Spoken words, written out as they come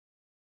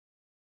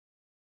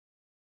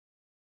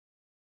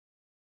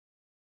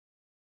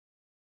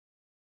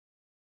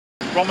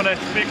Romoney,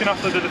 speaking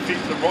after the defeat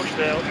to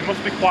Rochdale, it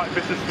must be quite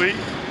bittersweet.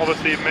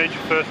 Obviously, you made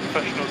your first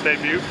professional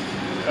debut,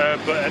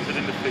 but ended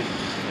in defeat.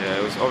 Yeah,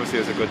 it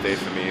was a good day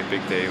for me, a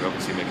big day,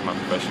 obviously making my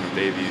professional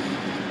debut.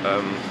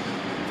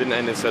 Didn't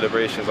end in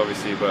celebrations,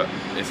 obviously, but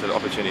it's an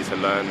opportunity to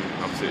learn,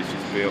 obviously,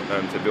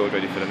 to build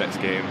ready for the next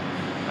game,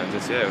 and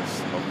just, yeah, it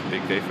was a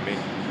big day for me.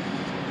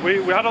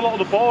 We had a lot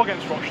of the ball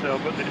against Rochdale,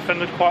 but they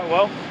defended quite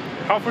well.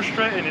 How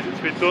frustrating is it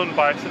to be done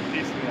by a set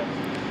piece in the end?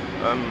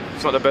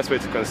 It's not the best way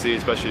to concede,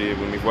 especially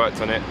when we've worked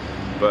on it,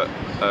 but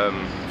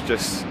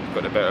just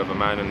got the better of a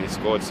man and he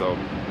scored, so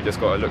we just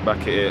got to look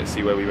back at it,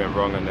 see where we went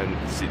wrong, and then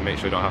make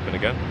sure it don't happen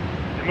again.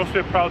 It must be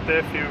a proud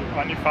day for you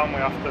and your family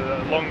after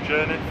a long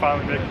journey,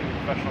 finally making your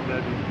professional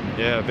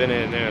debut. Yeah, I've been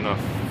here near enough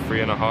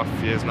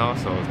 3.5 years now,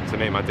 so to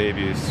make my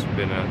debut has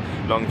been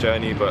a long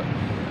journey, but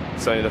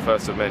it's only the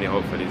first of many,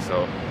 hopefully.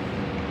 So.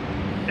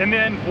 In the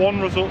end, one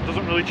result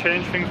doesn't really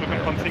change things. We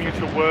can continue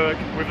to work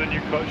with the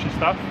new coaching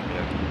staff.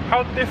 Yeah.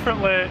 How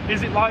differently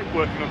is it like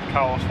working with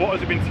Carlos? What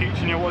has it been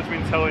teaching you? What has it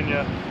been telling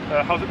you?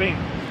 How's it been?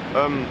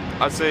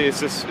 I'd say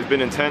it's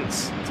been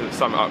intense. To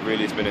sum it up,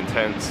 really, it's been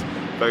intense,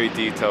 very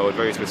detailed,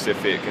 very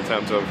specific. In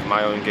terms of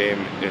my own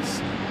game,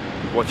 it's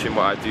watching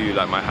what I do,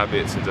 like my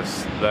habits, and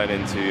just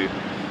learning to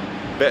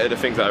better the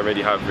things that I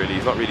already have. Really,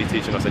 he's not really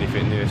teaching us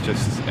anything new. It's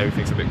just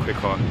everything's a bit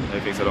quicker,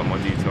 everything's a lot more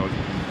detailed.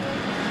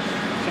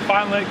 So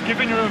finally,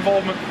 given your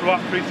involvement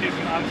throughout pre-season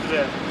and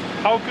today,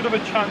 how good of a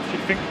chance do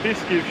you think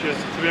this gives you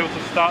to be able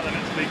to start the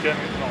next league game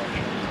against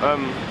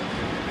Norwich?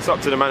 It's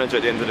up to the manager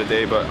at the end of the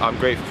day, but I'm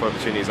grateful for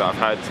opportunities that I've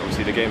had.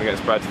 Obviously the game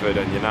against Bradford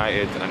and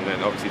United, and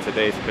then obviously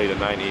today to play the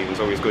 90 was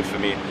always good for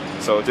me.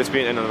 So just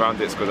being in and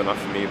around it's good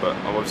enough for me, but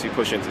I'm obviously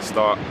pushing to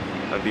start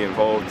and be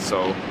involved,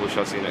 so we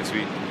shall see next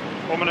week.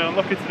 Romoney,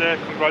 unlucky today,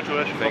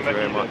 congratulations. Thank you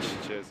very much.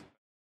 Cheers.